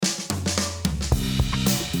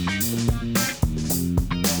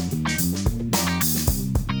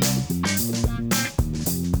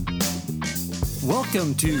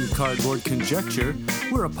Welcome to Cardboard Conjecture.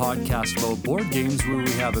 We're a podcast about board games where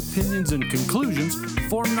we have opinions and conclusions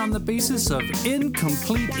formed on the basis of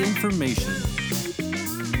incomplete information.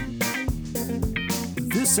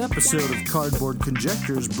 This episode of Cardboard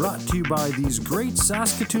Conjecture is brought to you by these great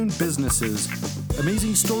Saskatoon businesses: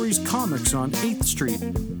 Amazing Stories Comics on 8th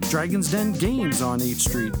Street, Dragon's Den Games on 8th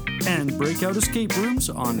Street, and Breakout Escape Rooms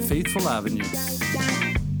on Faithful Avenue.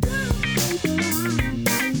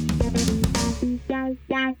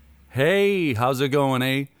 Hey, how's it going,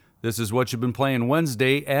 eh? This is What You've Been Playing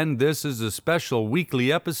Wednesday, and this is a special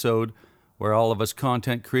weekly episode where all of us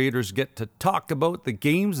content creators get to talk about the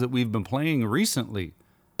games that we've been playing recently.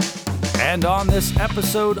 And on this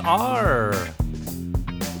episode are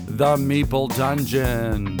The Meeple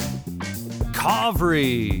Dungeon,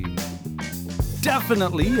 Kovri,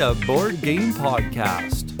 definitely a board game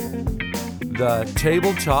podcast, The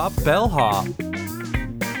Tabletop Bellhop,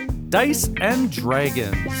 Dice and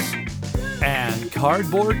Dragons, and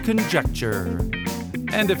Cardboard Conjecture.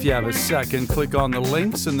 And if you have a second, click on the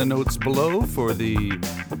links in the notes below for the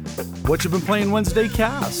What You've Been Playing Wednesday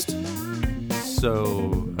cast.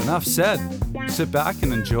 So, enough said. Sit back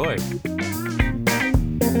and enjoy.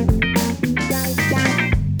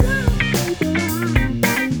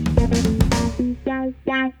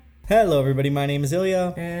 Hello everybody, my name is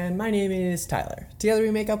Ilya. And my name is Tyler. Together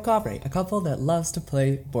we make up Kovri, a couple that loves to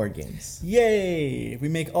play board games. Yay! We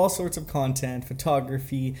make all sorts of content,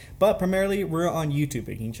 photography, but primarily we're on YouTube.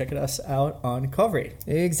 You can check us out on Kovri.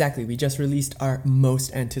 Exactly, we just released our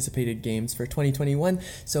most anticipated games for 2021,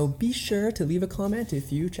 so be sure to leave a comment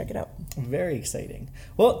if you check it out. Very exciting.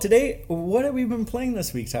 Well, today, what have we been playing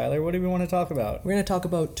this week, Tyler? What do we want to talk about? We're going to talk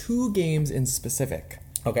about two games in specific.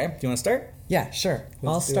 Okay, do you want to start? Yeah, sure.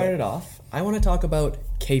 I'll Let's do start it. it off. I want to talk about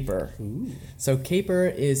Caper. Ooh. So Caper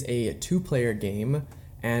is a two-player game,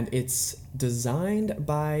 and it's designed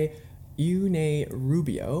by Une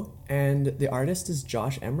Rubio, and the artist is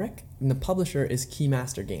Josh Emmerich, and the publisher is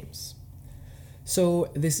Keymaster Games.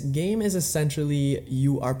 So this game is essentially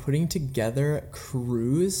you are putting together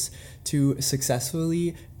crews to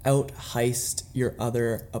successfully out-heist your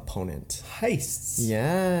other opponent. Heists.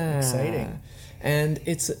 Yeah. Exciting. And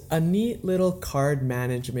it's a neat little card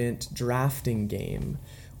management drafting game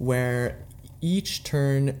where each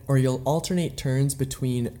turn, or you'll alternate turns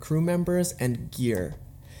between crew members and gear.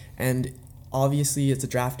 And obviously it's a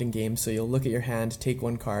drafting game, so you'll look at your hand, take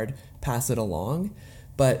one card, pass it along.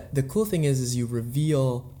 But the cool thing is you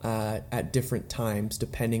reveal at different times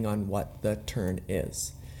depending on what the turn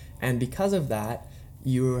is. And because of that,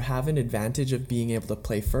 you have an advantage of being able to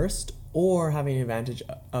play first or having an advantage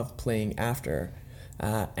of playing after.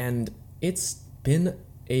 And it's been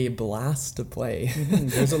a blast to play.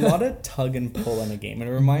 There's a lot of tug and pull in the game. And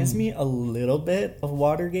it reminds me a little bit of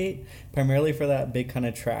Watergate, primarily for that big kind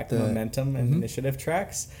of track, momentum and initiative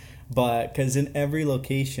tracks. But because in every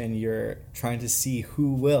location, you're trying to see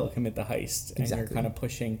who will commit the heist. And you're kind of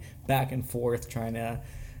pushing back and forth, trying to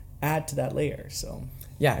add to that layer. So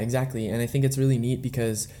yeah, exactly. And I think it's really neat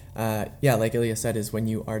because, like Ilya said, is when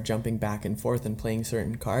you are jumping back and forth and playing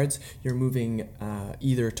certain cards, you're moving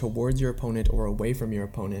either towards your opponent or away from your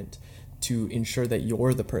opponent to ensure that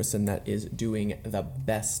you're the person that is doing the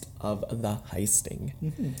best of the heisting.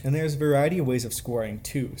 And there's a variety of ways of scoring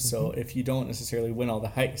too. So if you don't necessarily win all the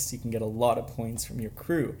heists, you can get a lot of points from your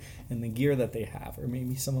crew and the gear that they have, or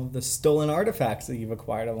maybe some of the stolen artifacts that you've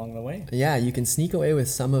acquired along the way. Yeah, you can sneak away with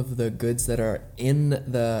some of the goods that are in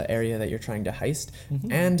the area that you're trying to heist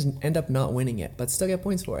and end up not winning it, but still get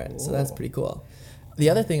points for it. So that's pretty cool. The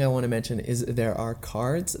other thing I want to mention is there are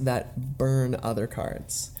cards that burn other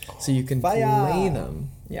cards. So you can play them.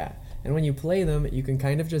 Yeah. And when you play them, you can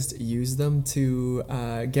kind of just use them to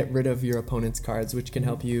get rid of your opponent's cards, which can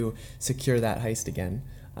help you secure that heist again.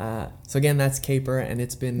 So again, that's Caper, and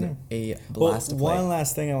it's been a blast to play. One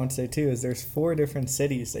last thing I want to say too is there's 4 different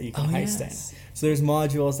cities that you can heist in. So there's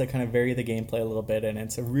modules that kind of vary the gameplay a little bit, and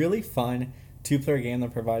it's a really fun 2-player game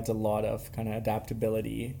that provides a lot of kind of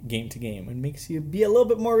adaptability game to game and makes you be a little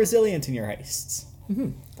bit more resilient in your heists.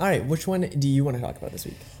 All right, which one do you want to talk about this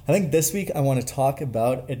week? I think this week I want to talk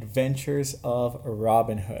about Adventures of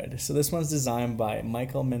Robin Hood. So this one's designed by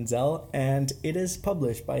Michael Menzel, and it is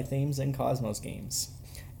published by Thames and Cosmos Games.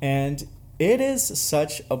 And it is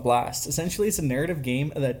such a blast. Essentially, it's a narrative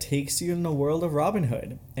game that takes you in the world of Robin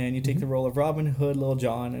Hood. And you take the role of Robin Hood, Little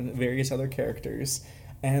John, and various other characters.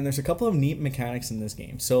 And there's a couple of neat mechanics in this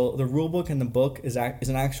game. So the rulebook in the book is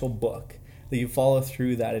an actual book that you follow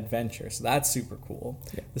through that adventure. So that's super cool.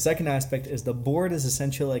 Yeah. The second aspect is the board is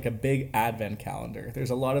essentially like a big advent calendar.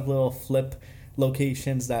 There's a lot of little flip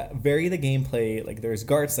locations that vary the gameplay. Like there's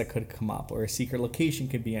guards that could come up, or a secret location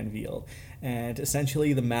could be unveiled, and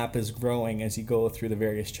essentially the map is growing as you go through the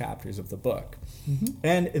various chapters of the book.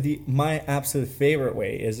 And my absolute favorite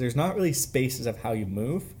way is there's not really spaces of how you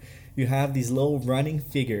move. You have these little running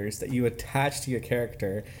figures that you attach to your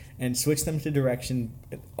character and switch them to direction,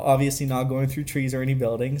 obviously not going through trees or any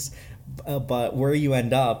buildings, but where you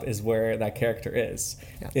end up is where that character is.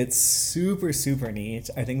 Yeah. It's super, super neat.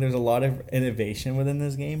 I think there's a lot of innovation within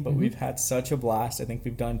this game, but we've had such a blast. I think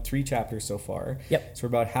we've done 3 chapters so far. Yep. So we're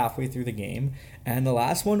about halfway through the game. And the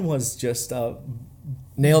last one was just a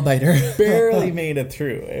nail biter. Barely made it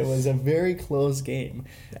through. It was a very close game.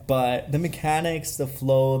 Yeah. But the mechanics, the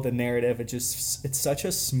flow, the narrative, it's such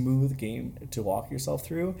a smooth game to walk yourself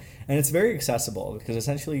through. And it's very accessible because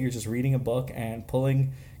essentially you're just reading a book and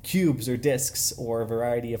pulling cubes or discs or a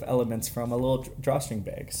variety of elements from a little drawstring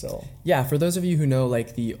bag. So yeah, for those of you who know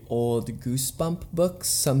like the old Goosebump books,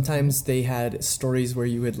 sometimes they had stories where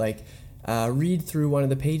you would like read through one of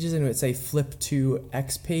the pages and it would say flip to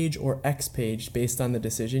X page or X page based on the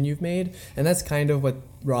decision you've made. And that's kind of what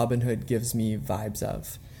Robin Hood gives me vibes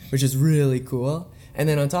of, which is really cool. And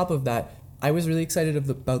then on top of that, I was really excited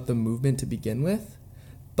about the movement to begin with.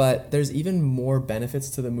 But there's even more benefits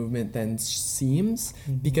to the movement than seems,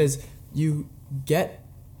 because you get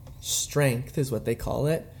strength, is what they call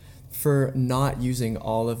it, for not using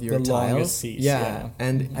all of your tiles. Piece, yeah.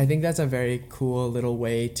 And I think that's a very cool little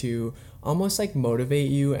way to almost like motivate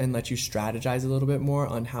you and let you strategize a little bit more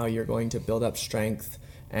on how you're going to build up strength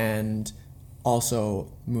and also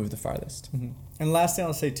move the farthest. And last thing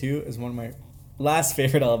I'll say too is one of my last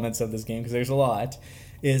favorite elements of this game, because there's a lot,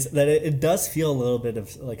 is that it does feel a little bit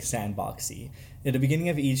of like sandboxy. At the beginning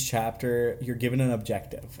of each chapter, you're given an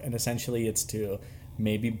objective, and essentially it's to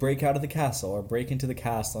maybe break out of the castle or break into the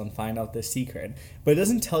castle and find out the secret. But it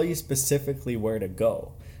doesn't tell you specifically where to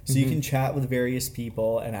go. So you can chat with various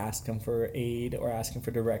people and ask them for aid or ask them for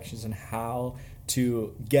directions on how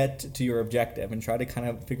to get to your objective and try to kind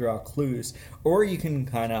of figure out clues. Or you can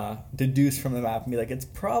kind of deduce from the map and be like,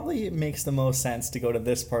 it makes the most sense to go to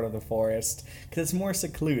this part of the forest because it's more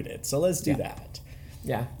secluded. So let's do that.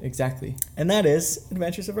 Yeah, exactly. And that is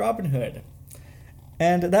Adventures of Robin Hood.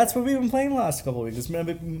 And that's what we've been playing the last couple of weeks. It's been a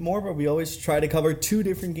bit more, but we always try to cover 2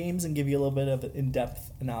 different games and give you a little bit of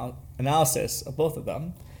in-depth analysis of both of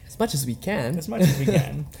them. As much as we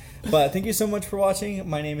can. But thank you so much for watching.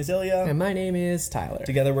 My name is Ilya. And my name is Tyler.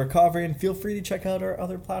 Together we're Covering. Feel free to check out our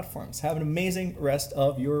other platforms. Have an amazing rest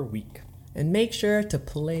of your week. And make sure to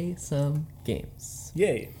play some games.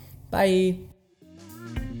 Yay. Bye.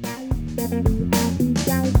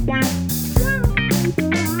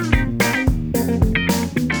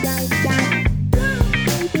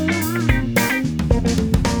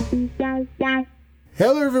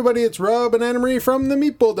 Hello everybody, it's Rob and Anna-Marie from the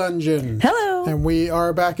Meatball Dungeon. Hello! And we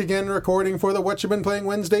are back again recording for the What You've Been Playing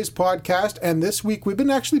Wednesdays podcast, and this week we've been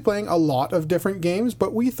actually playing a lot of different games,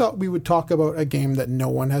 but we thought we would talk about a game that no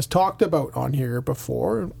one has talked about on here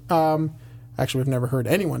before. Actually, we've never heard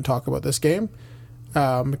anyone talk about this game,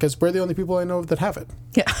 because we're the only people I know that have it.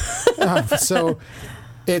 Yeah. So,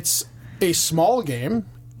 it's a small game.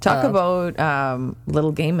 Talk about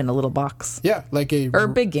little game in a little box. Yeah, like or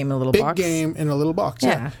big game in a little box. Big game in a little box.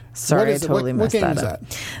 Yeah. Sorry, I totally messed that up.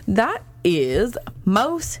 That is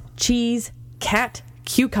Mouse, Cheese, Cat,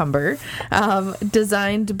 Cucumber,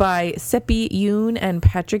 designed by Seppi Yoon and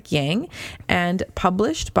Patrick Yang, and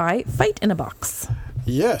published by Fight in a Box.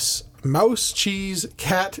 Yes, Mouse, Cheese,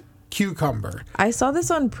 Cat, Cucumber. I saw this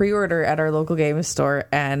on pre-order at our local game store,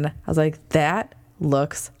 and I was like, that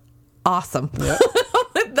looks awesome. Yep.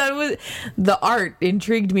 That was, the art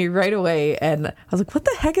intrigued me right away, and I was like, what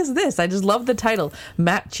the heck is this? I just love the title,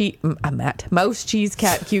 Mouse, Cheese,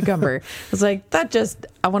 Cat, Cucumber. I was like,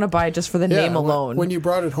 I want to buy it just for the name alone. When you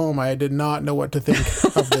brought it home, I did not know what to think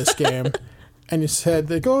of this game. And you said,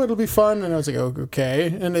 it'll be fun, and I was like, oh,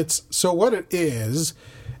 okay. And what it is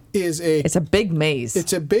it's a big maze.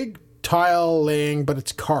 It's a big tile laying, but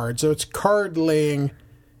it's cards. So it's card laying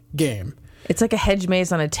game. It's like a hedge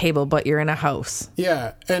maze on a table, but you're in a house.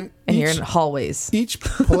 Yeah. And you're in hallways. Each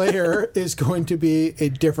player is going to be a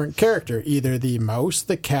different character, either the mouse,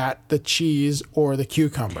 the cat, the cheese, or the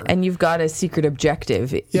cucumber. And you've got a secret objective,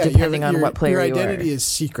 depending on what player you are. Your identity is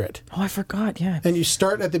secret. Oh, I forgot, yeah. And you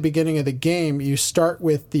start at the beginning of the game, you start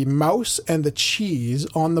with the mouse and the cheese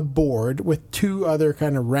on the board with 2 other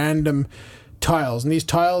kind of random tiles. And these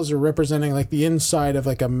tiles are representing like the inside of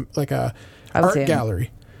like a art gallery.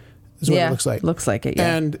 is what it looks like. Looks like it,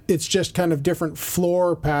 yeah. And it's just kind of different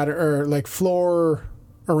floor pattern, or like floor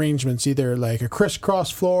arrangements, either like a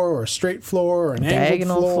crisscross floor or a straight floor or an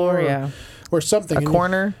diagonal angled floor, yeah. or something. A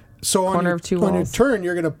corner. So corner of two on your walls. turn,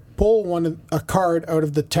 you're going to pull a card out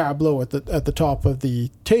of the tableau at the top of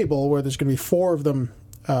the table, where there's going to be 4 of them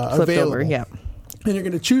Flipped available. over, yeah. And you're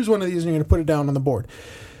going to choose one of these and you're going to put it down on the board.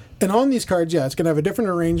 And on these cards, it's going to have a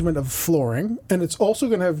different arrangement of flooring, and it's also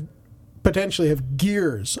going to potentially have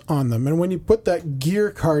gears on them. And when you put that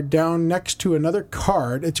gear card down next to another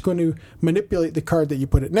card, it's going to manipulate the card that you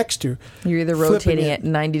put it next to. You're either rotating it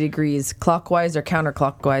 90 degrees clockwise or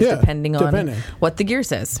counterclockwise, depending on what the gear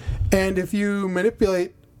says. And if you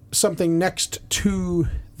manipulate something next to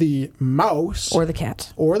the mouse Or the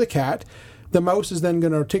cat. the mouse is then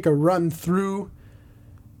going to take a run through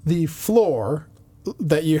the floor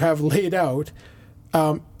that you have laid out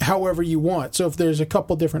however you want. So if there's a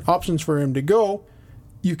couple different options for him to go,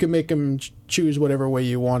 you can make him choose whatever way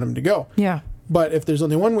you want him to go. Yeah. But if there's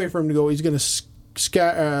only one way for him to go, he's going to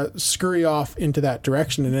scurry off into that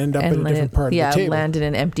direction and end up in a different part of the table. Land in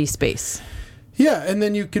an empty space. Yeah, and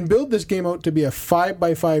then you can build this game out to be a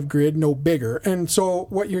 5x5 grid, no bigger. And so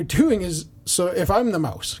what you're doing is, so if I'm the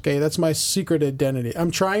mouse, okay, that's my secret identity.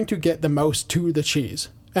 I'm trying to get the mouse to the cheese.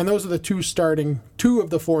 And those are the two of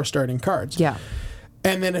the 4 starting cards. Yeah.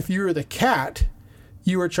 And then if you're the cat,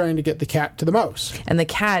 you are trying to get the cat to the mouse. And the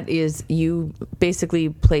cat is, you basically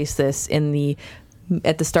place this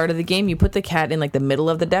at the start of the game. You put the cat in like the middle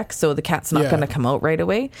of the deck, so the cat's not going to come out right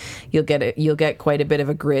away. You'll get quite a bit of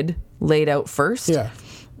a grid laid out first.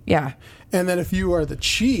 Yeah. And then if you are the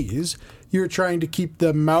cheese, you're trying to keep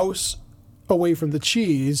the mouse away from the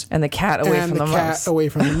cheese and the cat away from the mouse. And the cat away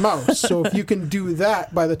from the mouse. So if you can do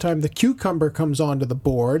that by the time the cucumber comes onto the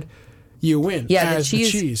board, you win as the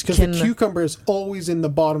cheese. Because the cucumber is always in the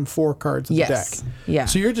bottom 4 cards of the deck. Yeah.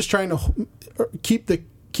 So you're just trying to keep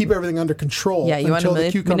everything under control. Yeah, you want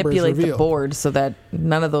until to the manipulate the board so that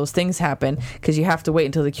none of those things happen, because you have to wait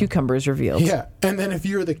until the cucumber is revealed. Yeah, and then if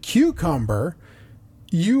you're the cucumber,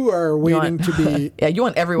 you are waiting to be you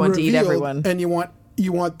want everyone to eat everyone, and you want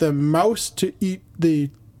the mouse to eat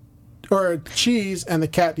or cheese and the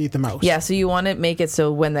cat to eat the mouse. Yeah, so you want to make it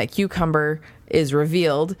so when that cucumber is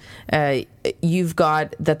revealed, you've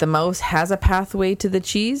got that the mouse has a pathway to the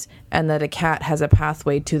cheese and that a cat has a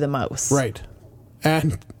pathway to the mouse. Right.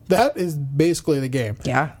 And that is basically the game.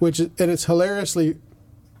 Yeah. It's hilariously,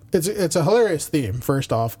 it's a hilarious theme,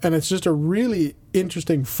 first off, and it's just a really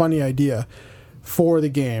interesting, funny idea for the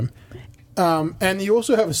game. And you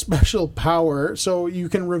also have a special power, so you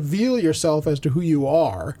can reveal yourself as to who you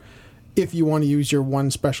are if you want to use your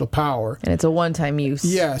one special power. And it's a one-time use.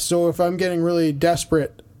 Yeah, so if I'm getting really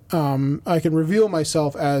desperate, I can reveal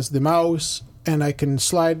myself as the mouse, and I can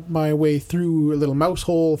slide my way through a little mouse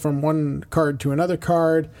hole from one card to another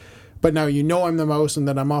card. But now you know I'm the mouse, and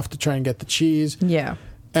then I'm off to try and get the cheese. Yeah.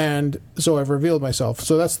 And so I've revealed myself.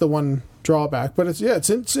 So that's the one drawback. But it's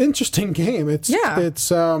an interesting game. It's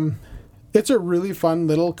a really fun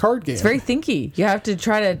little card game. It's very thinky. You have to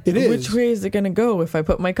try to, which way is it going to go if I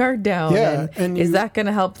put my card down? Yeah. And is that going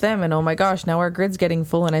to help them? And oh my gosh, now our grid's getting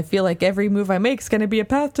full and I feel like every move I make is going to be a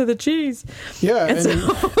path to the cheese. Yeah.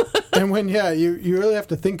 And when, you really have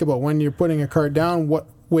to think about when you're putting a card down, what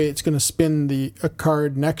way it's going to spin a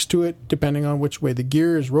card next to it, depending on which way the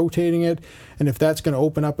gear is rotating it. And if that's going to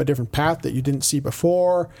open up a different path that you didn't see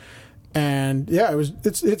before. And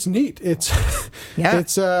it's neat.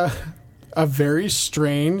 It's a very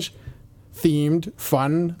strange, themed,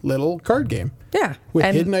 fun little card game. Yeah. With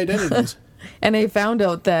hidden identities. And I found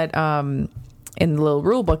out that in the little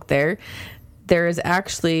rule book there is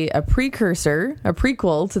actually a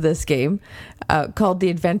prequel to this game called The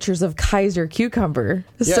Adventures of Kaiser Cucumber.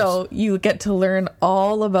 Yes. So you get to learn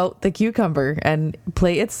all about the cucumber and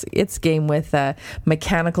play its game with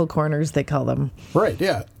mechanical corners, they call them. Right,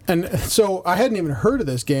 yeah. And so I hadn't even heard of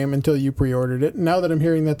this game until you pre-ordered it. Now that I'm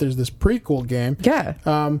hearing that there's this prequel game,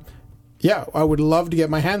 I would love to get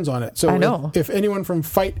my hands on it. So I know. If anyone from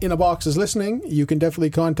Fight in a Box is listening, you can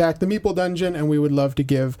definitely contact the Meeple Dungeon, and we would love to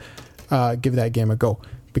give that game a go,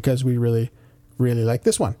 because we really, really like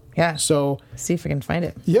this one. Yeah. So see if I can find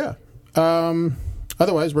it. Yeah.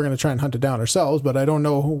 Otherwise, we're going to try and hunt it down ourselves, but I don't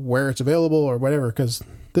know where it's available or whatever, because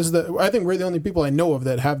I think we're the only people I know of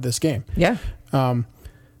that have this game. Yeah.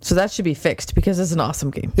 So that should be fixed, because it's an awesome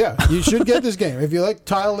game. Yeah, you should get this game if you like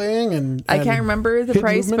tile laying and I can't remember the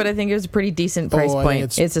price, movement. but I think it was a pretty decent price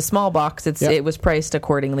point. It's a small box. It was priced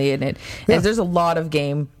accordingly, and there's a lot of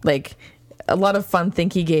game, like a lot of fun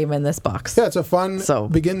thinky game in this box. Yeah, it's a fun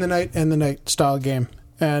begin the night, end the night style game,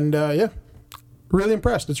 and really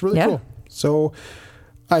impressed. It's really cool. So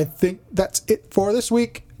I think that's it for this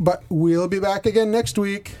week, but we'll be back again next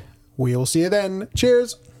week. We'll see you then.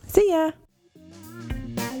 Cheers. See ya.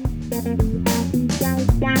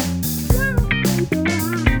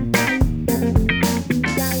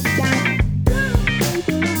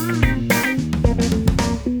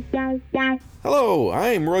 Hello,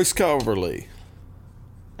 I'm Royce Calverley.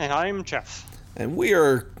 And I'm Jeff. And we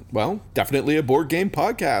are, well, definitely a board game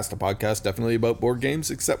podcast. A podcast definitely about board games,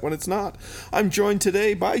 except when it's not. I'm joined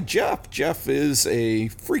today by Jeff. Jeff is a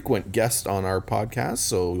frequent guest on our podcast,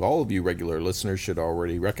 so all of you regular listeners should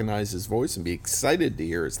already recognize his voice and be excited to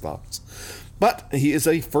hear his thoughts. But he is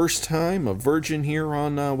a a virgin here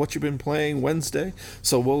on What You've Been Playing Wednesday.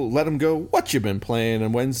 So we'll let him go. What you been playing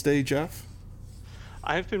on Wednesday, Jeff?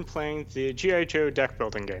 I've been playing the G.I. Joe deck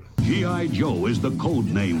building game. G.I. Joe is the code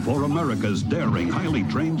name for America's daring, highly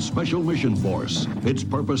trained Special Mission Force. Its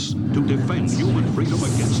purpose, to defend human freedom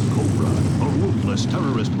against Cobra, a ruthless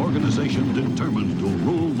terrorist organization determined to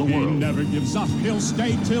rule the world. He never gives up, he'll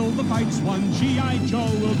stay till the fight's won. G.I. Joe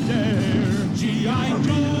will dare. G.I.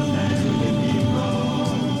 Joe,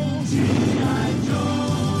 G.I. Joe.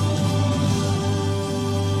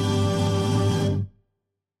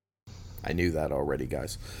 I knew that already,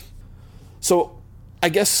 guys. So I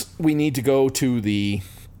guess we need to go to the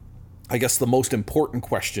most important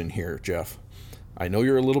question here, Jeff. I know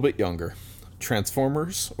you're a little bit younger.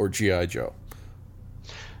 Transformers or G.I. Joe?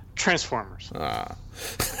 Transformers. Ah.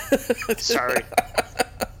 Sorry.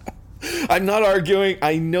 I'm not arguing.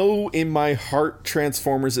 I know in my heart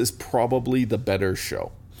Transformers is probably the better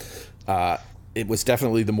show. It was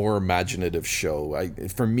definitely the more imaginative show.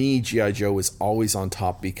 For me, G.I. Joe is always on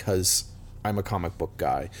top because I'm a comic book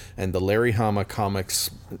guy. And the Larry Hama comics,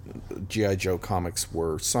 G.I. Joe comics,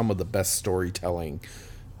 were some of the best storytelling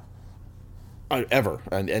ever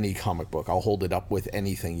in any comic book. I'll hold it up with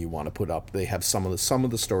anything you want to put up. They have some of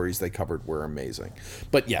the stories they covered were amazing.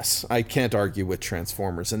 But yes, I can't argue with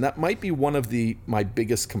Transformers. And that might be one of my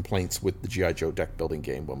biggest complaints with the G.I. Joe deck building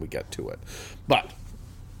game when we get to it. But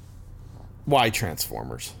why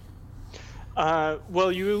Transformers?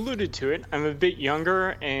 Well, you alluded to it. I'm a bit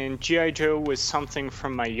younger, and G.I. Joe was something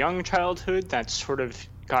from my young childhood that sort of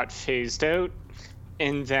got phased out.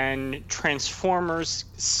 And then Transformers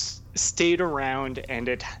stayed around, and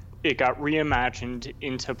it got reimagined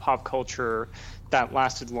into pop culture that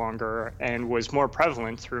lasted longer and was more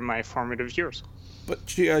prevalent through my formative years. But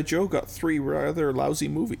G.I. Joe got 3 rather lousy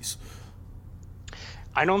movies.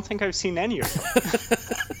 I don't think I've seen any of them.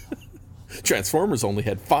 Transformers only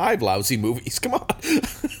had 5 lousy movies. Come on.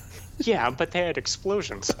 Yeah, but they had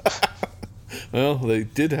explosions. Well, they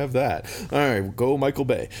did have that. All right, go Michael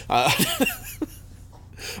Bay. All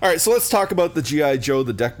right, so let's talk about the G.I. Joe,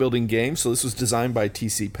 the deck building game. So this was designed by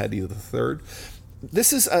T.C. Petty III.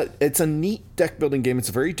 This is it's a neat deck building game. It's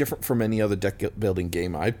very different from any other deck building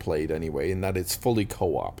game I've played anyway, in that it's fully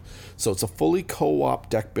co-op. So it's a fully co-op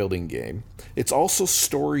deck building game. It's also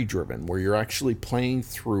story driven, where you're actually playing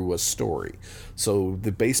through a story. So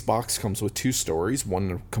the base box comes with 2 stories,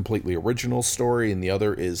 one a completely original story, and the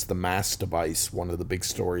other is the Mass Device, one of the big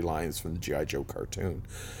storylines from the G.I. Joe cartoon.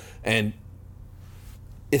 And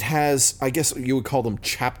it has, I guess you would call them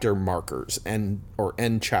chapter markers or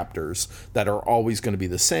end chapters that are always going to be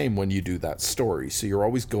the same when you do that story. So you're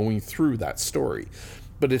always going through that story.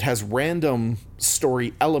 But it has random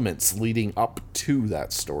story elements leading up to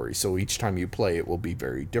that story. So each time you play, it will be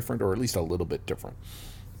very different, or at least a little bit different.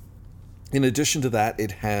 In addition to that,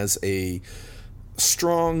 it has a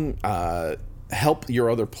strong help your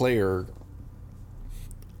other player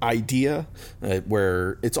idea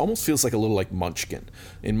where it almost feels like a little like Munchkin.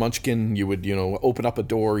 In Munchkin, you would, open up a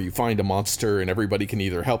door, you find a monster, and everybody can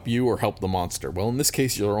either help you or help the monster. Well, in this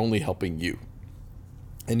case, you're only helping you.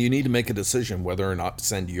 And you need to make a decision whether or not to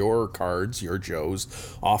send your cards, your Joes,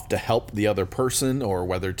 off to help the other person or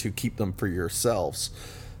whether to keep them for yourselves.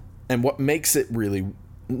 And what makes it really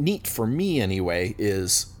neat for me anyway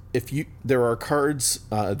is there are cards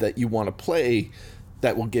that you want to play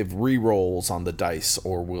that will give re-rolls on the dice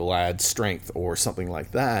or will add strength or something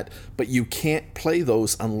like that, but you can't play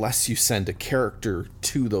those unless you send a character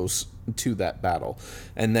to that battle.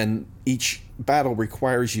 And then each battle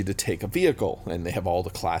requires you to take a vehicle, and they have all the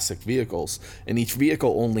classic vehicles, and each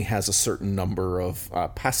vehicle only has a certain number of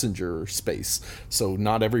passenger space, so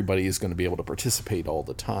not everybody is going to be able to participate all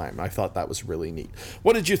the time. I thought that was really neat.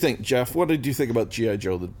 What did you think, Jeff? What did you think about G.I.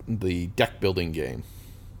 Joe, the deck building game?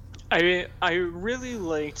 I really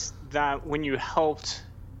liked that when you helped,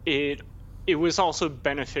 it it was also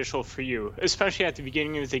beneficial for you, especially at the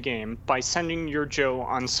beginning of the game. By sending your Joe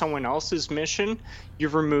on someone else's mission,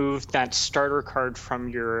 you've removed that starter card from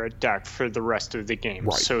your deck for the rest of the game.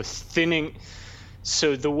 Right.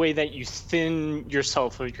 So the way that you thin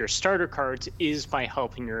yourself of your starter cards is by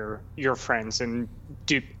helping your friends and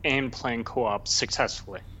playing co-op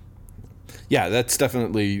successfully. Yeah, that's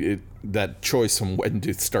definitely that choice on when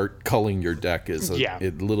to start culling your deck is a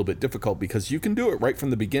little bit difficult because you can do it right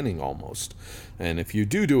from the beginning almost. And if you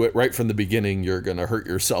do it right from the beginning, you're going to hurt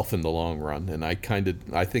yourself in the long run. And I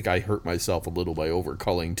think I hurt myself a little by over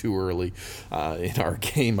culling too early in our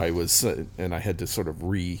game. And I had to sort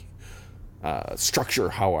of structure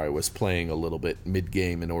how I was playing a little bit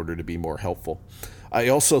mid-game in order to be more helpful. I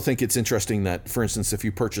also think it's interesting that, for instance, if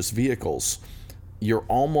you purchase vehicles, you're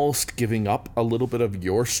almost giving up a little bit of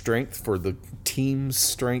your strength for the team's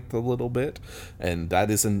strength a little bit, and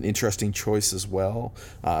that is an interesting choice as well.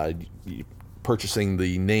 Purchasing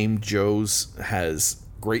the named Joes has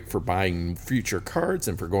great for buying future cards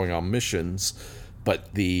and for going on missions,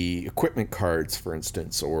 but the equipment cards, for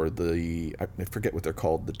instance, or I forget what they're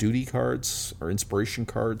called, the duty cards or inspiration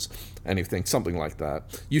cards, something like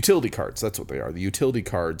that. Utility cards, that's what they are. The utility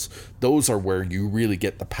cards, those are where you really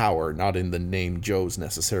get the power, not in the named Joes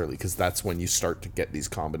necessarily, because that's when you start to get these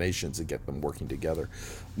combinations and get them working together.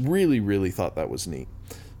 Really, really thought that was neat.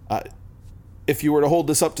 If you were to hold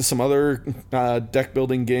this up to some other deck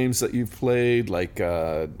building games that you've played, like,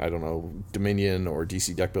 I don't know, Dominion or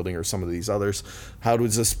DC Deck Building or some of these others, how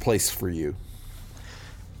does this place for you?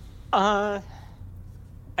 I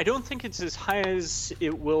don't think it's as high as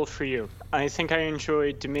it will for you. I think I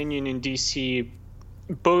enjoyed Dominion and DC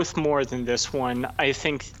both more than this one. I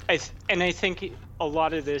think a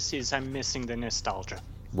lot of this is I'm missing the nostalgia.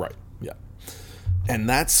 Right, yeah. And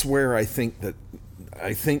that's where I think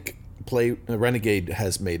Renegade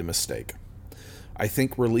has made a mistake. I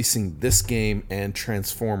think releasing this game and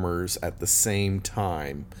Transformers at the same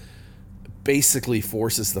time basically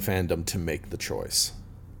forces the fandom to make the choice.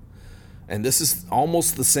 And this is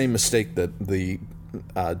almost the same mistake that the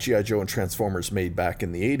G.I. Joe and Transformers made back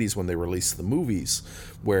in the 80s when they released the movies,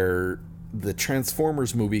 where the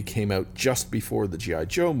Transformers movie came out just before the G.I.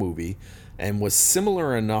 Joe movie and was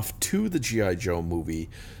similar enough to the G.I. Joe movie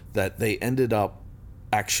that they ended up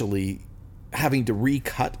actually having to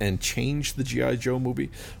recut and change the G.I. Joe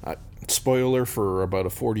movie. Spoiler for about a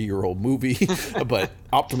 40-year-old movie, but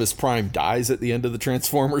Optimus Prime dies at the end of the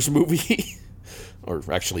Transformers movie. Or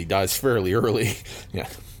actually dies fairly early. Yeah,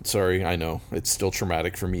 sorry, I know. It's still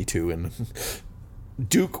traumatic for me too. And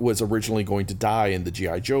Duke was originally going to die in the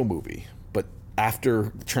G.I. Joe movie, but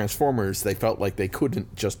after Transformers, they felt like they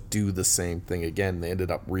couldn't just do the same thing again. They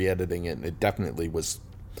ended up re-editing it, and it definitely was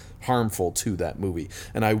harmful to that movie.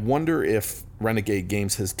 And I wonder if Renegade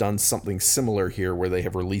Games has done something similar here where they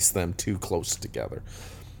have released them too close together.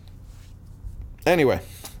 Anyway,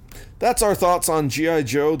 that's our thoughts on G.I.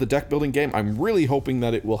 Joe, the deck building game. I'm really hoping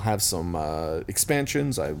that it will have some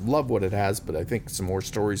expansions. I love what it has, but I think some more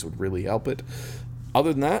stories would really help it.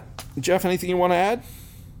 Other than that, Jeff, anything you want to add?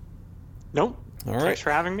 Nope. All right. Thanks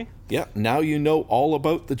for having me. Yeah, now you know all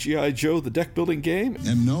about the G.I. Joe, the deck building game.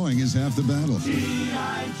 And knowing is half the battle.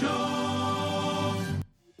 G.I. Joe.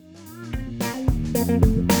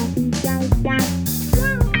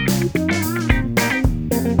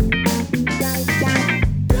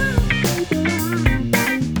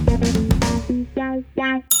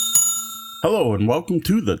 Hello and welcome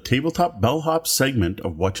to the Tabletop Bellhop segment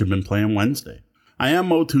of What You've Been Playing Wednesday. I am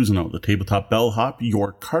Mo Tuzano, the Tabletop Bellhop,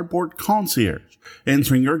 your cardboard concierge,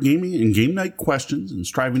 answering your gaming and game night questions and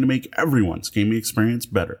striving to make everyone's gaming experience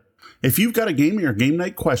better. If you've got a gaming or game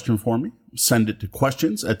night question for me, send it to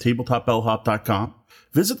questions@tabletopbellhop.com,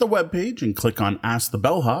 visit the webpage and click on Ask the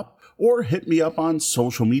Bellhop, or hit me up on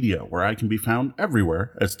social media where I can be found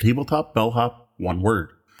everywhere as Tabletop Bellhop, one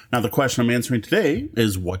word. Now the question I'm answering today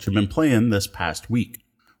is what you've been playing this past week.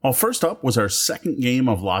 Well, first up was our second game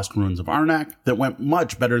of Lost Ruins of Arnak that went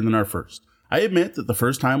much better than our first. I admit that the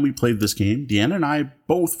first time we played this game, Deanna and I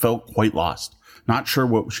both felt quite lost, not sure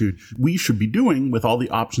what we should be doing with all the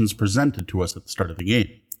options presented to us at the start of the game.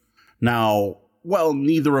 Now, well,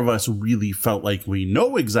 neither of us really felt like we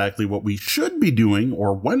know exactly what we should be doing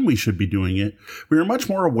or when we should be doing it. We were much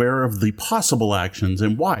more aware of the possible actions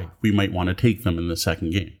and why we might want to take them in the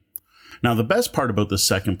second game. Now, the best part about the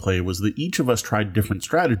second play was that each of us tried different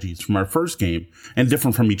strategies from our first game and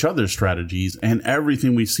different from each other's strategies, and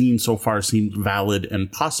everything we've seen so far seemed valid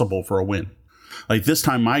and possible for a win. Like this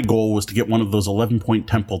time, my goal was to get one of those 11-point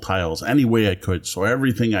temple tiles any way I could, so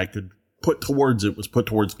everything I could put towards it was put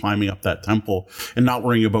towards climbing up that temple and not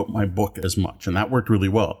worrying about my book as much. And that worked really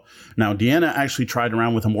well. Now, Deanna actually tried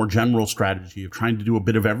around with a more general strategy of trying to do a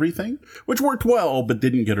bit of everything, which worked well, but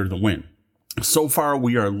didn't get her the win. So far,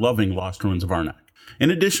 we are loving Lost Ruins of Arnak.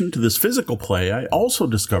 In addition to this physical play, I also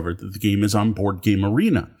discovered that the game is on Board Game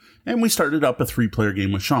Arena, and we started up a 3-player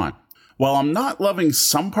game with Sean. While I'm not loving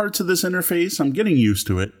some parts of this interface, I'm getting used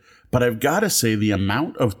to it, but I've got to say the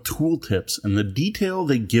amount of tooltips and the detail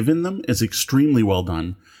they give in them is extremely well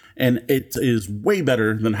done, and it is way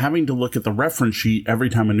better than having to look at the reference sheet every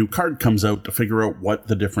time a new card comes out to figure out what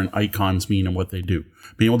the different icons mean and what they do.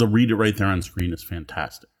 Being able to read it right there on screen is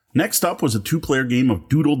fantastic. Next up was a 2-player game of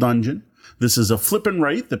Doodle Dungeon. This is a flip and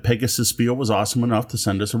write that Pegasus Spiel was awesome enough to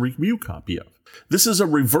send us a review copy of. This is a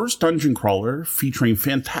reverse dungeon crawler featuring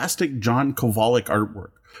fantastic John Kovalic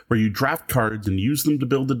artwork, where you draft cards and use them to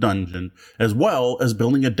build a dungeon, as well as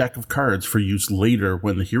building a deck of cards for use later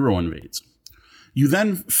when the hero invades. You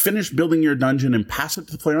then finish building your dungeon and pass it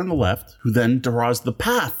to the player on the left, who then draws the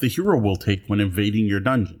path the hero will take when invading your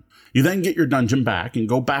dungeon. You then get your dungeon back and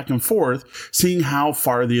go back and forth, seeing how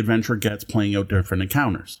far the adventure gets playing out different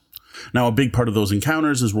encounters. Now, a big part of those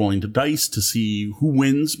encounters is rolling the dice to see who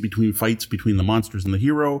wins between fights between the monsters and the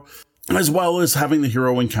hero, as well as having the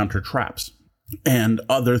hero encounter traps and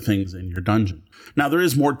other things in your dungeon. Now, there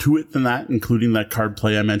is more to it than that, including that card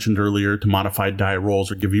play I mentioned earlier to modify die rolls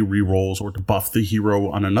or give you re-rolls or to buff the hero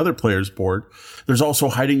on another player's board. There's also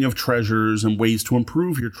hiding of treasures and ways to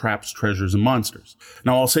improve your traps, treasures, and monsters.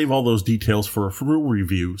 Now, I'll save all those details for a full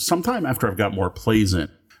review sometime after I've got more plays in.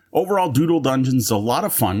 Overall, Doodle Dungeons is a lot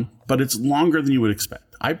of fun, but it's longer than you would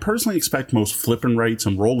expect. I personally expect most flip and writes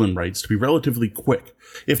and roll and writes to be relatively quick,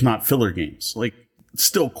 if not filler games. Like,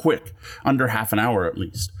 still quick, under half an hour at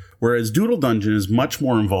least. Whereas Doodle Dungeon is much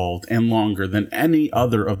more involved and longer than any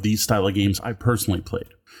other of these style of games I personally played.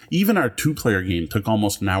 Even our 2-player game took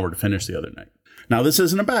almost an hour to finish the other night. Now, this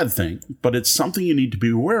isn't a bad thing, but it's something you need to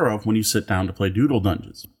be aware of when you sit down to play Doodle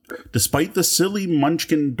Dungeons. Despite the silly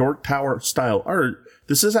Munchkin Dork Tower style art,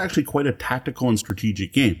 this is actually quite a tactical and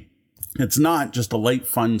strategic game. It's not just a light,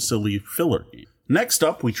 fun, silly filler game. Next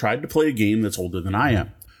up, we tried to play a game that's older than I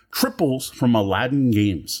am. Triples from Aladdin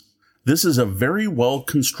Games. This is a very well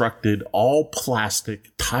constructed, all plastic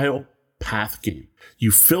tile path game.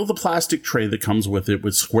 You fill the plastic tray that comes with it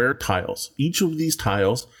with square tiles. Each of these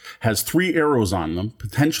tiles has 3 arrows on them,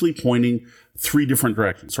 potentially pointing 3 different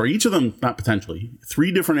directions. Or each of them, not potentially,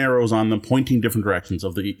 3 different arrows on them pointing different directions,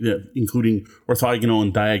 including orthogonal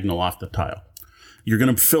and diagonal off the tile. You're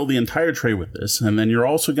going to fill the entire tray with this, and then you're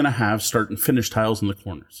also going to have start and finish tiles in the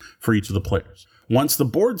corners for each of the players. Once the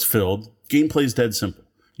board's filled, gameplay is dead simple.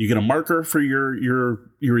 You get a marker for your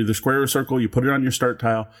either square or circle, you put it on your start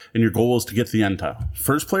tile, and your goal is to get to the end tile.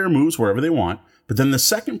 First player moves wherever they want, but then the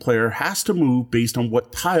second player has to move based on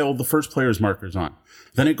what tile the first player's marker is on.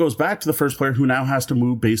 Then it goes back to the first player who now has to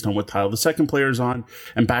move based on what tile the second player is on,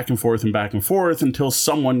 and back and forth until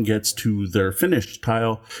someone gets to their finished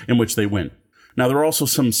tile in which they win. Now, there are also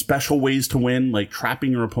some special ways to win, like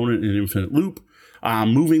trapping your opponent in an infinite loop,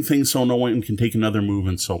 moving things so no one can take another move,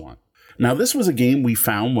 and so on. Now, this was a game we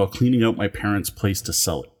found while cleaning out my parents' place to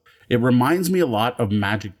sell it. It reminds me a lot of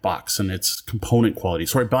Magic Box and its component quality.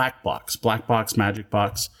 Black Box, Magic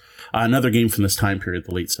Box, another game from this time period,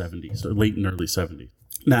 the late and early 70s.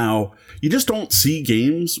 Now, you just don't see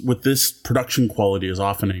games with this production quality as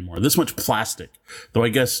often anymore. This much plastic. Though I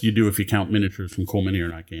guess you do if you count miniatures from Cool Mini or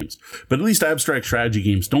not games. But at least abstract strategy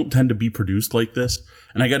games don't tend to be produced like this.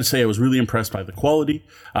 And I gotta say, I was really impressed by the quality.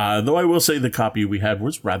 Though I will say the copy we had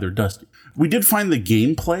was rather dusty. We did find the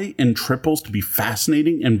gameplay in Triples to be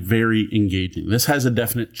fascinating and very engaging. This has a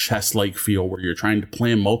definite chess-like feel where you're trying to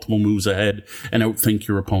plan multiple moves ahead and outthink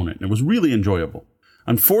your opponent. And it was really enjoyable.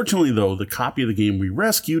 Unfortunately, though, the copy of the game we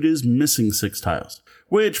rescued is missing 6 tiles,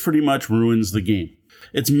 which pretty much ruins the game.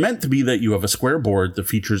 It's meant to be that you have a square board that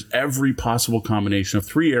features every possible combination of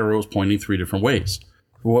 3 arrows pointing 3 different ways.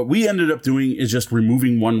 What we ended up doing is just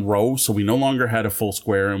removing 1 row, so we no longer had a full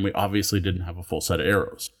square, and we obviously didn't have a full set of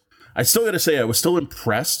arrows. I still gotta say, I was still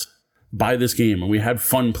impressed by this game, and we had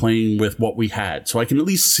fun playing with what we had, so I can at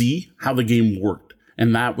least see how the game worked.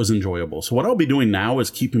 And that was enjoyable. So what I'll be doing now is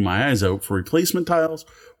keeping my eyes out for replacement tiles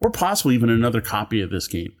or possibly even another copy of this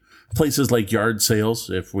game. Places like yard sales,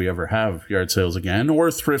 if we ever have yard sales again, or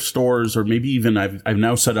thrift stores, or maybe even I've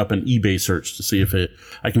now set up an eBay search to see if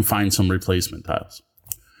I can find some replacement tiles.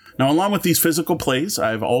 Now, along with these physical plays,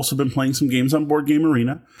 I've also been playing some games on Board Game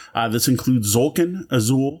Arena. This includes Zolkin,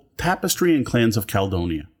 Azul, Tapestry, and Clans of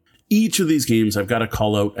Caledonia. Each of these games I've got to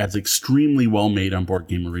call out as extremely well made on Board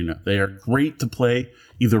Game Arena. They are great to play,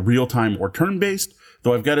 either real-time or turn-based,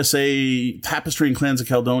 Though I've got to say, Tapestry and Clans of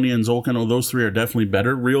Caledonia and Zolkin, those three are definitely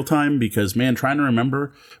better real time because, man, trying to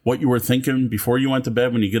remember what you were thinking before you went to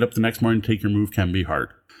bed when you get up the next morning to take your move can be hard.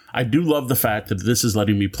 I do love the fact that this is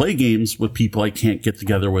letting me play games with people I can't get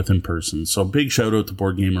together with in person. So big shout out to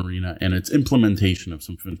Board Game Arena and its implementation of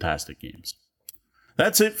some fantastic games.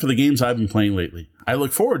 That's it for the games I've been playing lately. I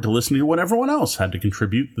look forward to listening to what everyone else had to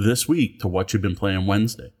contribute this week to What You've Been Playing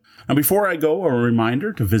Wednesday. And before I go, a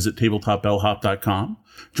reminder to visit tabletopbellhop.com.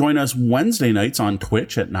 Join us Wednesday nights on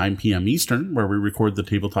Twitch at 9 p.m. Eastern, where we record the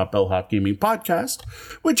Tabletop Bellhop Gaming Podcast,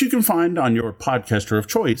 which you can find on your podcaster of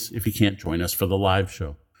choice if you can't join us for the live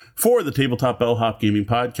show. For the Tabletop Bellhop Gaming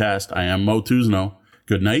Podcast, I am Mo Tuzno.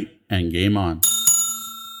 Good night and game on.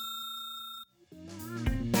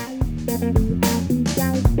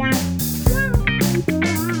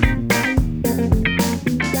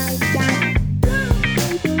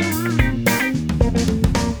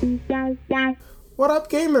 What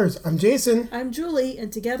up, gamers? I'm Jason. I'm Julie,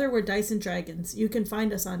 and together we're Dice and Dragons. You can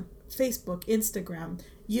find us on Facebook, Instagram,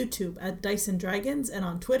 YouTube at Dice and Dragons, and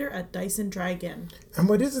on Twitter at Dice and Dragon. And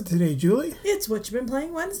what is it today, Julie? It's What You've Been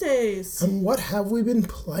Playing Wednesdays. And what have we been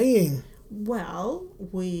playing? Well,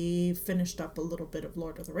 we finished up a little bit of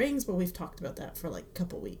Lord of the Rings, but we've talked about that for like a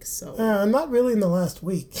couple weeks, so... Not really in the last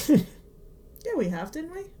week. Yeah, we have,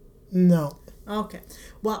 didn't we? No. Okay.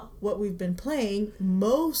 Well, what we've been playing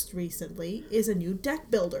most recently is a new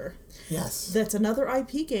deck builder. Yes. That's another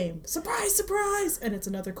IP game. Surprise, surprise! And it's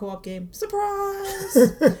another co-op game. Surprise!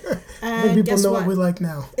 And people guess know what we like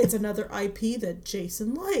now. It's another IP that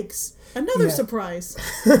Jason likes. Another surprise.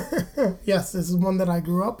 Yes, this is one that I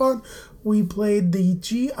grew up on. We played the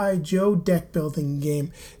G.I. Joe deck building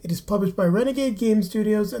game. It is published by Renegade Game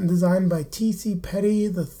Studios and designed by T.C. Petty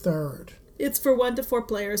III. It's for 1 to 4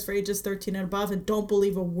 players for ages 13 and above, and don't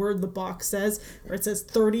believe a word the box says, or it says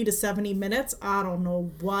 30 to 70 minutes. I don't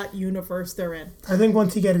know what universe they're in. I think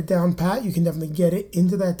once you get it down pat, you can definitely get it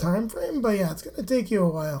into that time frame, but yeah, it's going to take you a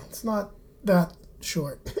while. It's not that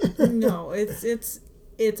short. No, it's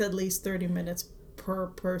at least 30 minutes per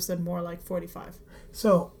person, more like 45.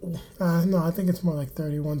 So, no, I think it's more like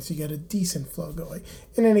 30 once you get a decent flow going.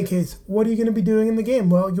 In any case, what are you going to be doing in the game?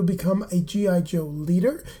 Well, you'll become a G.I. Joe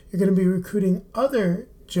leader. You're going to be recruiting other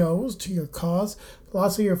Joes to your cause.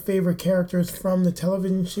 Lots of your favorite characters from the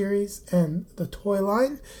television series and the toy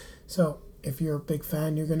line. So, if you're a big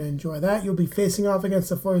fan, you're going to enjoy that. You'll be facing off against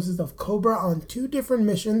the forces of Cobra on 2 different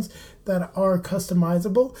missions that are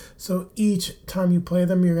customizable. So each time you play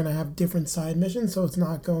them, you're going to have different side missions. So it's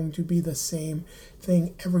not going to be the same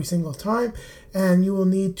thing every single time. And you will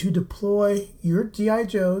need to deploy your G.I.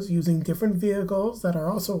 Joes using different vehicles that are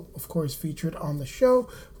also, of course, featured on the show,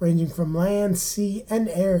 ranging from land, sea, and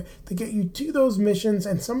air to get you to those missions.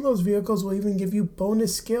 And some of those vehicles will even give you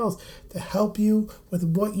bonus skills to help you with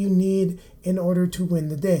what you need in order to win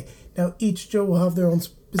the day. Now, each Joe will have their own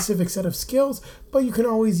specific set of skills, but you can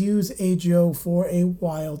always use a Joe for a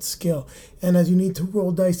wild skill. And as you need to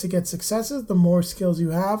roll dice to get successes, the more skills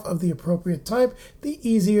you have of the appropriate type, the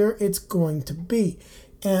easier it's going to be.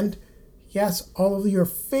 And yes, all of your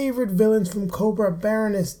favorite villains from Cobra,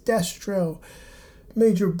 Baroness, Destro,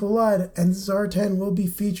 Major Blood, and Zartan will be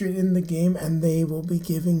featured in the game, and they will be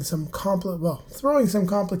giving some throwing some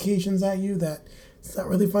complications at you that it's not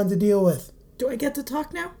really fun to deal with. Do I get to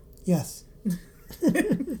talk now? Yes.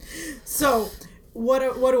 So, what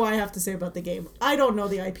do I have to say about the game? I don't know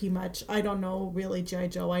the IP much. I don't know really G.I.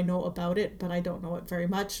 Joe. I know about it, but I don't know it very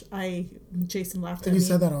much. Jason laughed at me. You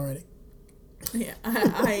said that already. Yeah,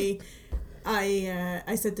 I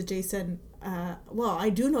said to Jason, well, I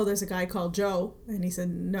do know there's a guy called Joe, and he said,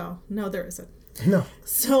 no, there isn't. No.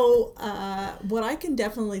 So what I can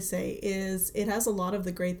definitely say is it has a lot of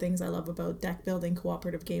the great things I love about deck building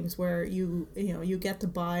cooperative games, where you get to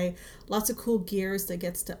buy lots of cool gears that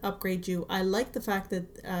gets to upgrade you. I like the fact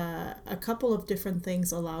that a couple of different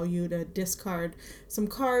things allow you to discard some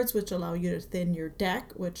cards, which allow you to thin your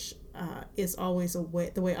deck, which is always the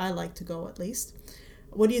way I like to go, at least.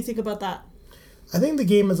 What do you think about that? I think the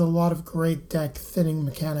game has a lot of great deck thinning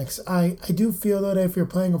mechanics. I do feel that if you're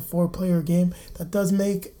playing a 4-player game, that does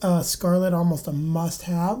make Scarlet almost a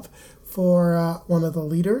must-have for one of the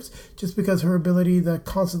leaders, just because her ability to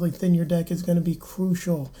constantly thin your deck is going to be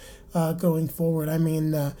crucial going forward. I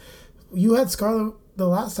mean, you had Scarlet the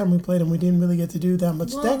last time we played, and we didn't really get to do that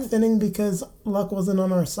much deck thinning because luck wasn't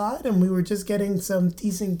on our side, and we were just getting some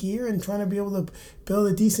decent gear and trying to be able to build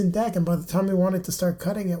a decent deck. And by the time we wanted to start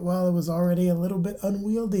cutting it, well, it was already a little bit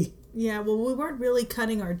unwieldy. Yeah, well, we weren't really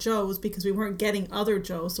cutting our Joes because we weren't getting other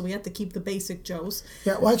Joes, so we had to keep the basic Joes.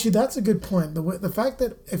 Yeah, well, actually, that's a good point. The fact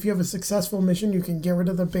that if you have a successful mission, you can get rid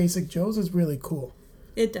of the basic Joes is really cool.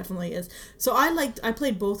 It definitely is. So I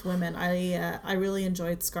played both women. I really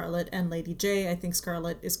enjoyed Scarlet and Lady J. I think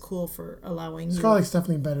Scarlet is cool for allowing Scarlet's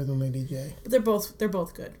definitely better than Lady J. They're both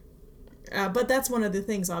good. But that's one of the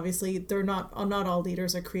things. Obviously, they're not all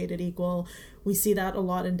leaders are created equal. We see that a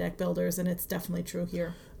lot in deck builders, and it's definitely true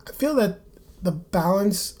here. I feel that the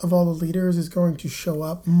balance of all the leaders is going to show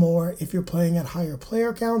up more if you're playing at higher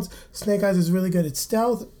player counts. Snake Eyes is really good at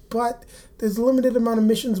stealth, but there's a limited amount of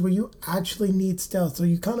missions where you actually need stealth. So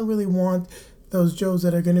you kind of really want those Joes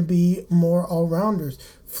that are going to be more all-rounders.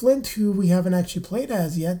 Flint, who we haven't actually played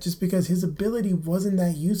as yet, just because his ability wasn't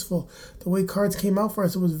that useful. The way cards came out for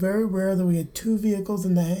us, it was very rare that we had 2 vehicles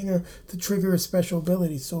in the hangar to trigger a special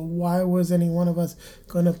ability. So why was any one of us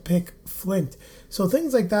going to pick Flint? So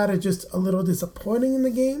things like that are just a little disappointing in the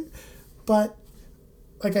game. But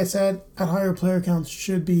like I said, at higher player counts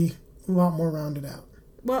should be a lot more rounded out.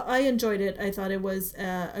 Well, I enjoyed it. I thought it was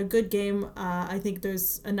a good game. I think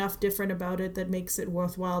there's enough different about it that makes it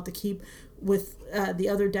worthwhile to keep with the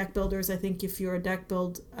other deck builders. I think if you're a deck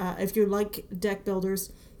build, if you like deck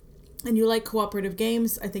builders and you like cooperative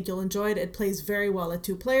games, I think you'll enjoy it. It plays very well at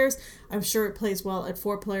 2 players. I'm sure it plays well at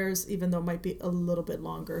 4 players, even though it might be a little bit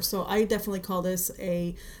longer. So I definitely call this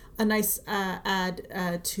a nice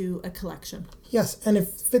add to a collection. Yes, and it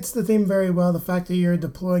fits the theme very well. The fact that you're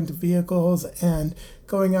deploying the vehicles and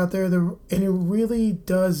going out there, and it really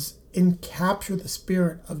does capture the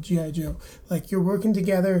spirit of G.I. Joe. Like, you're working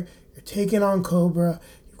together, you're taking on Cobra,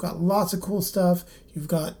 you've got lots of cool stuff, you've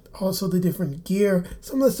got also the different gear.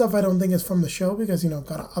 Some of the stuff I don't think is from the show because,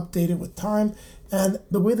 got to update it with time. And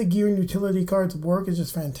the way the gear and utility cards work is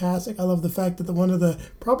just fantastic. I love the fact that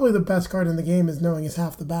probably the best card in the game is knowing is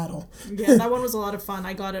half the battle. Yeah, that one was a lot of fun.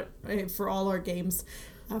 I got it for all our games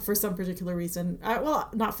for some particular reason. Well,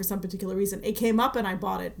 not for some particular reason. It came up and I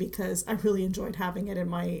bought it because I really enjoyed having it in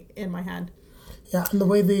my hand. Yeah, and the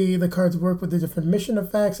way the cards work with the different mission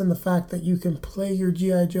effects and the fact that you can play your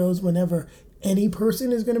G.I. Joes whenever any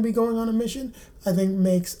person is going to be going on a mission, I think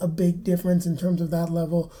makes a big difference in terms of that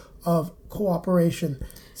level of cooperation.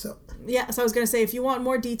 So I was going to say, if you want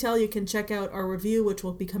more detail, you can check out our review, which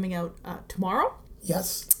will be coming out tomorrow.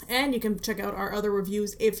 Yes. And you can check out our other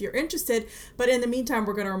reviews if you're interested. But in the meantime,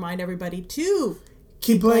 we're going to remind everybody to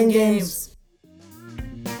keep playing games.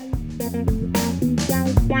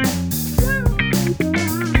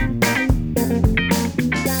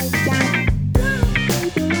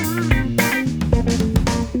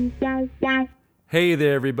 Hey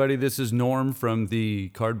there, everybody. This is Norm from the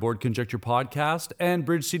Cardboard Conjecture podcast and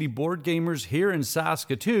Bridge City Board Gamers here in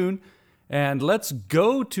Saskatoon. And let's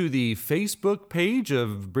go to the Facebook page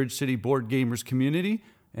of Bridge City Board Gamers community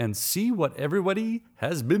and see what everybody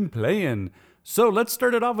has been playing. So let's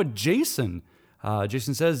start it off with Jason.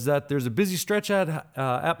 Jason says that there's a busy stretch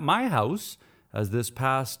at my house, as this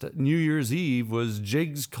past New Year's Eve was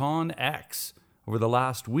Jigs Con X. Over the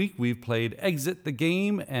last week, we've played Exit the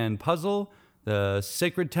Game and Puzzle, the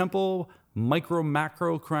Sacred Temple, Micro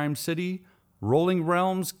Macro Crime City, Rolling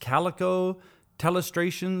Realms, Calico,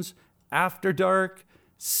 Telestrations, After Dark,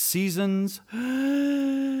 Seasons,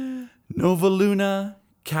 Nova Luna,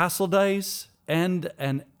 Castle Dice, and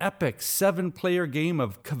an epic 7-player game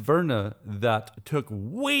of Caverna that took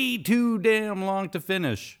way too damn long to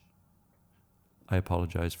finish. I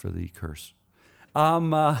apologize for the curse.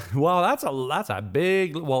 Well, that's a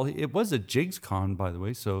big. Well, it was a Jigs Con, by the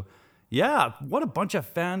way. So, yeah, what a bunch of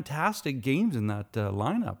fantastic games in that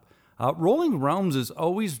lineup. Rolling Realms has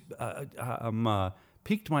always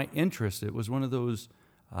piqued my interest. It was one of those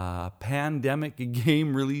pandemic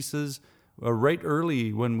game releases right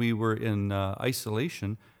early when we were in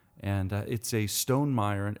isolation, and it's a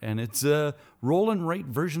Stonemaier, and it's a roll and write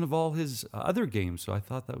version of all his other games. So I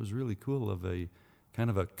thought that was really cool, of a kind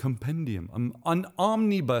of a compendium, an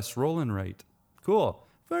omnibus roll and write. Cool,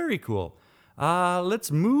 very cool.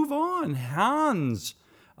 Let's move on. Hans,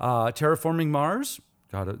 Terraforming Mars,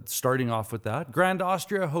 got it. Starting off with that. Grand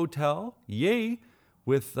Austria Hotel, yay,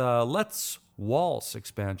 with Let's Waltz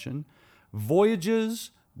expansion.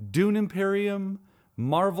 Voyages, Dune Imperium,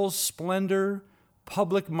 Marvel's Splendor,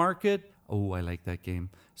 Public Market. Oh, I like that game.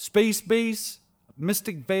 Space Base,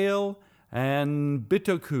 Mystic Vale, and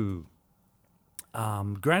Bitoku.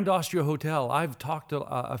 Grand Austria Hotel. I haven't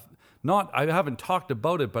talked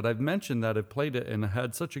about it, but I've mentioned that I've played it and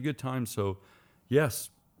had such a good time. So, yes,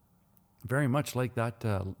 very much like that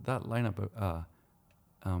lineup.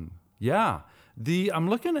 I'm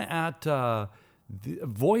looking at the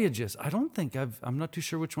Voyages. I don't think I'm not too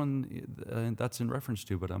sure which one that's in reference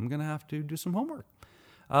to, but I'm gonna have to do some homework.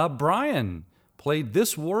 Brian played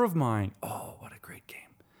This War of Mine. Oh, what a great game!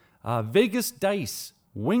 Vegas Dice,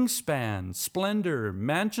 Wingspan, Splendor,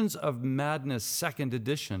 Mansions of Madness, 2nd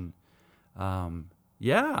edition.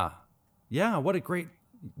 Yeah, what a great...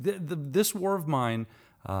 This War of Mine,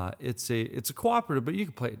 it's a cooperative, but you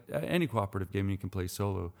can play any cooperative game you can play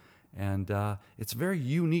solo. And it's a very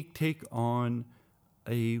unique take on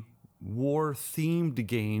a war-themed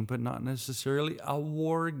game, but not necessarily a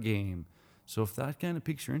war game. So if that kind of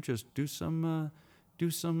piques your interest, do some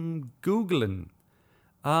Googling.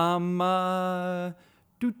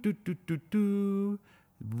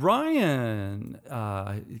 Ryan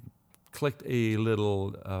clicked a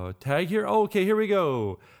little tag here. Oh, okay, here we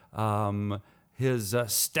go. His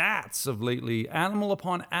stats of lately: Animal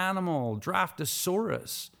Upon Animal,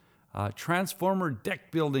 Draftosaurus, Transformer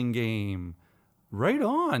deck building game. Right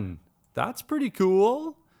on. That's pretty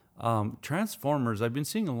cool. Transformers, I've been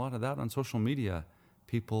seeing a lot of that on social media.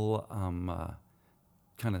 People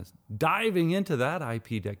kind of diving into that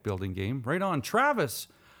IP deck building game. Right on. Travis,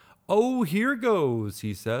 oh, here goes,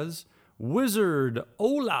 he says. Wizard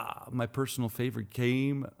Ola, my personal favorite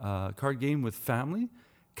game, card game with family.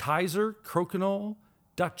 Kaiser, Crokinole,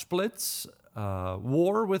 Dutch Blitz,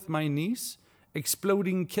 War with my niece.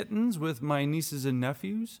 Exploding Kittens with my nieces and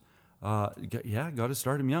nephews. Got to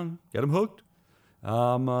start them young. Get them hooked.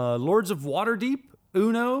 Lords of Waterdeep,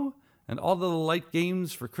 Uno, and all the light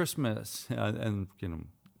games for Christmas. And,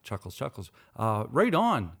 chuckles. Right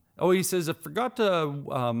on. Oh, he says, I forgot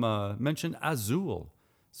to mention Azul.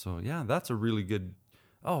 So, yeah, that's a really good...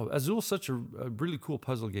 Oh, Azul's such a really cool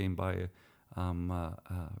puzzle game by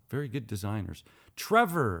very good designers.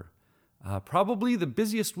 Trevor, probably the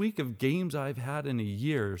busiest week of games I've had in a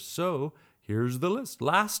year. So, here's the list.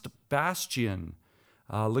 Last Bastion.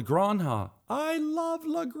 La Granja. I love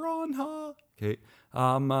La Granja. Okay.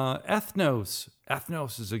 Ethnos.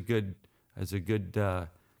 Ethnos is a good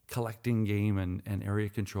collecting game and area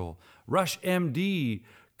control. Rush MD.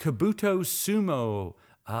 Kabuto Sumo.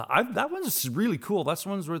 That one's really cool. That's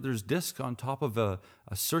ones where there's discs on top of a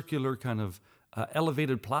circular kind of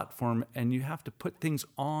elevated platform, and you have to put things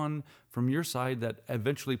on from your side that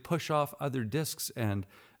eventually push off other discs, and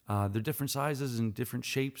they're different sizes and different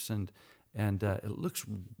shapes, and it looks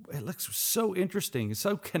so interesting. It's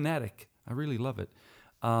so kinetic. I really love it.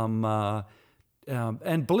 And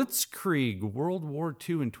Blitzkrieg, World War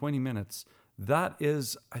II in 20 minutes. That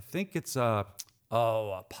is, I think it's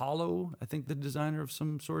Apollo, I think the designer of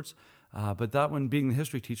some sorts. But that one, being the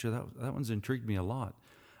history teacher, that one's intrigued me a lot.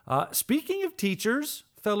 Speaking of teachers,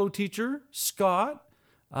 fellow teacher Scott,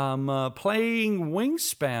 playing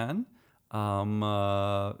Wingspan.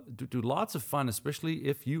 Do lots of fun, especially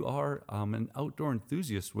if you are an outdoor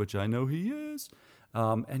enthusiast, which I know he is,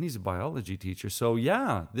 and he's a biology teacher. So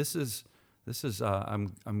yeah, this is.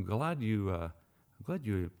 I'm glad you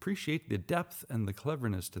appreciate the depth and the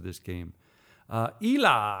cleverness to this game.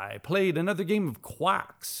 Eli played another game of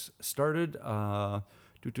Quacks. Started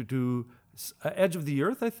Edge of the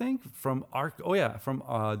Earth, I think, from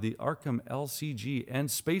the Arkham LCG, and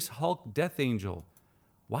Space Hulk Death Angel.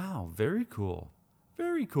 Wow, very cool.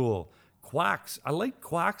 Very cool. Quacks. I like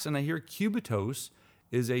Quacks, and I hear Cubitos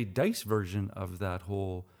is a dice version of that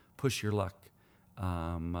whole push your luck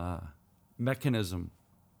mechanism.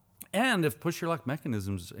 And if push your luck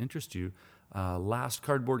mechanisms interest you, last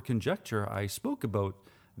Cardboard Conjecture, I spoke about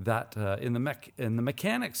that in the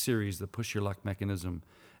Mechanics series, the push your luck mechanism,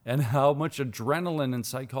 and how much adrenaline and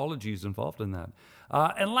psychology is involved in that.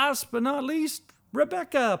 And last but not least,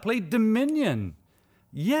 Rebecca played Dominion.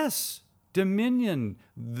 Yes, Dominion,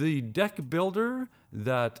 the deck builder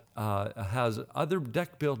that has other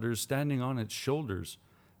deck builders standing on its shoulders.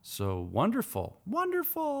 So wonderful.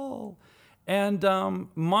 And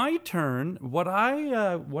my turn. What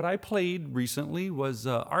I played recently was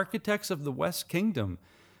Architects of the West Kingdom.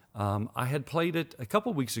 I had played it a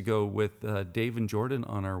couple weeks ago with Dave and Jordan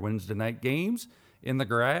on our Wednesday night games in the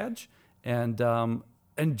garage, and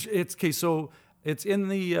it's okay. So it's in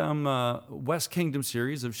the West Kingdom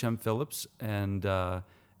series of Shem Phillips and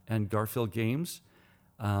Garfield Games.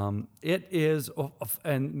 It is,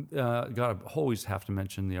 gotta always have to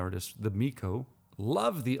mention the artist, the Miko.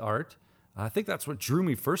 Love the art. I think that's what drew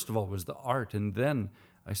me first of all, was the art, and then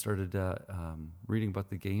I started reading about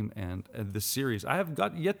the game and the series. I have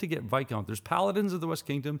got yet to get Viscount. There's Paladins of the West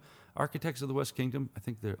Kingdom, Architects of the West Kingdom. I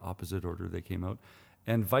think they're opposite order they came out,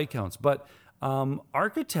 and Viscounts. But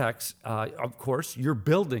Architects, of course, you're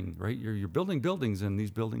building, right? You're building buildings, and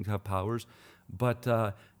these buildings have powers.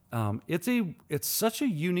 But it's such a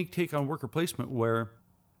unique take on worker placement where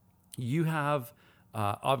you have.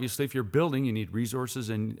 Obviously, if you're building, you need resources,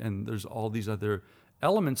 and there's all these other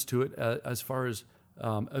elements to it as far as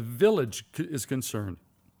a village is concerned.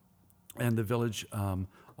 And the village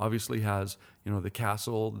obviously has, the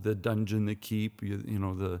castle, the dungeon, the keep,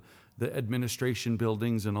 the administration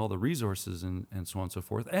buildings and all the resources and so on and so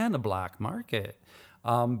forth, and a black market.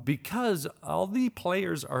 Because all the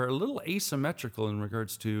players are a little asymmetrical in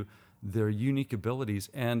regards to their unique abilities.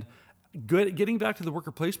 And getting back to the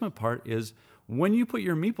worker placement part is when you put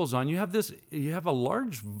your meeples on, you have a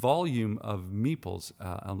large volume of meeples.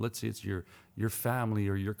 Let's say it's your family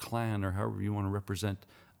or your clan or however you want to represent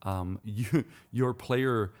your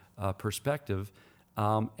player perspective.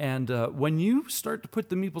 And when you start to put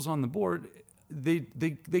the meeples on the board,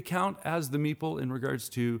 they count as the meeple in regards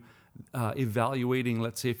to evaluating,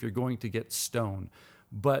 let's say, if you're going to get stone.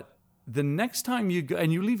 But the next time you go,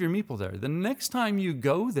 and you leave your meeple there, the next time you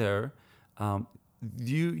go there,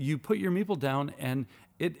 you put your meeple down, and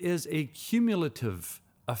it is a cumulative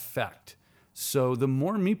effect. So the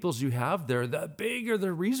more meeples you have there, the bigger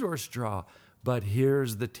the resource draw. But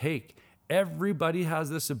here's the take. Everybody has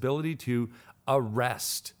this ability to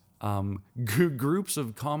arrest groups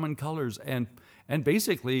of common colors and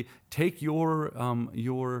basically take your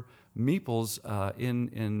meeples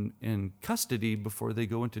in custody before they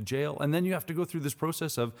go into jail, and then you have to go through this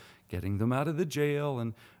process of getting them out of the jail,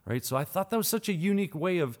 and right. So I thought that was such a unique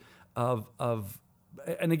way of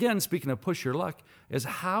and again, speaking of push your luck, is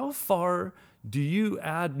how far do you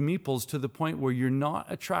add meeples to the point where you're not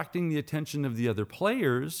attracting the attention of the other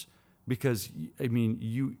players? Because I mean,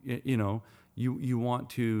 you want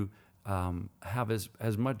to have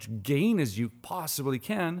as much gain as you possibly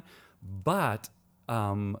can, but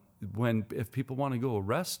if people want to go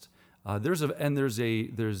arrest, there's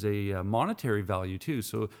a monetary value too.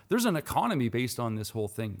 So there's an economy based on this whole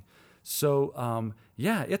thing. So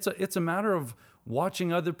it's a matter of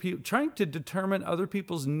watching other people, trying to determine other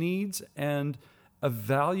people's needs and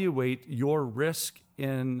evaluate your risk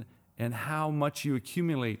and how much you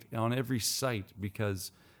accumulate on every site,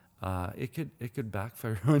 because it could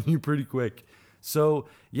backfire on you pretty quick. So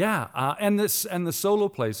and the solo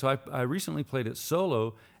play. So I recently played it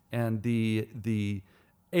solo, and the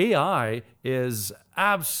AI is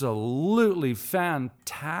absolutely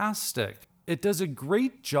fantastic. It does a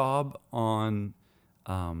great job on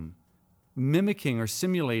mimicking or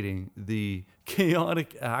simulating the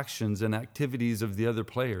chaotic actions and activities of the other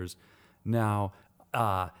players. Now,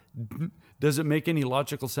 does it make any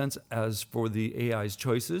logical sense as for the AI's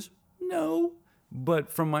choices? No.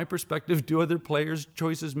 But from my perspective, do other players'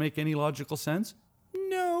 choices make any logical sense?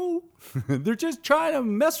 No. They're just trying to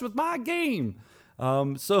mess with my game. I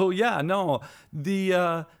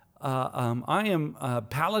am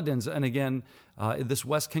Paladins, and again, this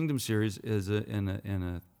West Kingdom series is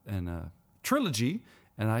in a trilogy,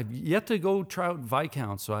 and I've yet to go try out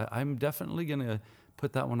Viscount, so I'm definitely going to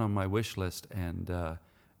put that one on my wish list and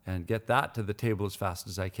get that to the table as fast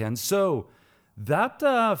as I can. So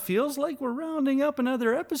that feels like we're rounding up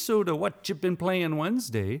another episode of What You've Been Playing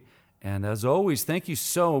Wednesday. And as always, thank you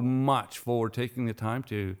so much for taking the time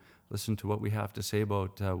to listen to what we have to say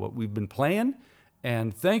about what we've been playing.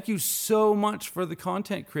 And thank you so much for the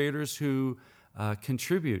content creators who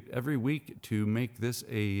contribute every week to make this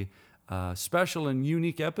a special and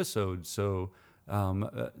unique episode. So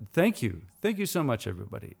thank you. Thank you so much,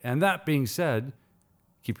 everybody. And that being said,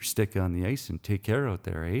 keep your stick on the ice and take care out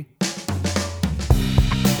there, eh?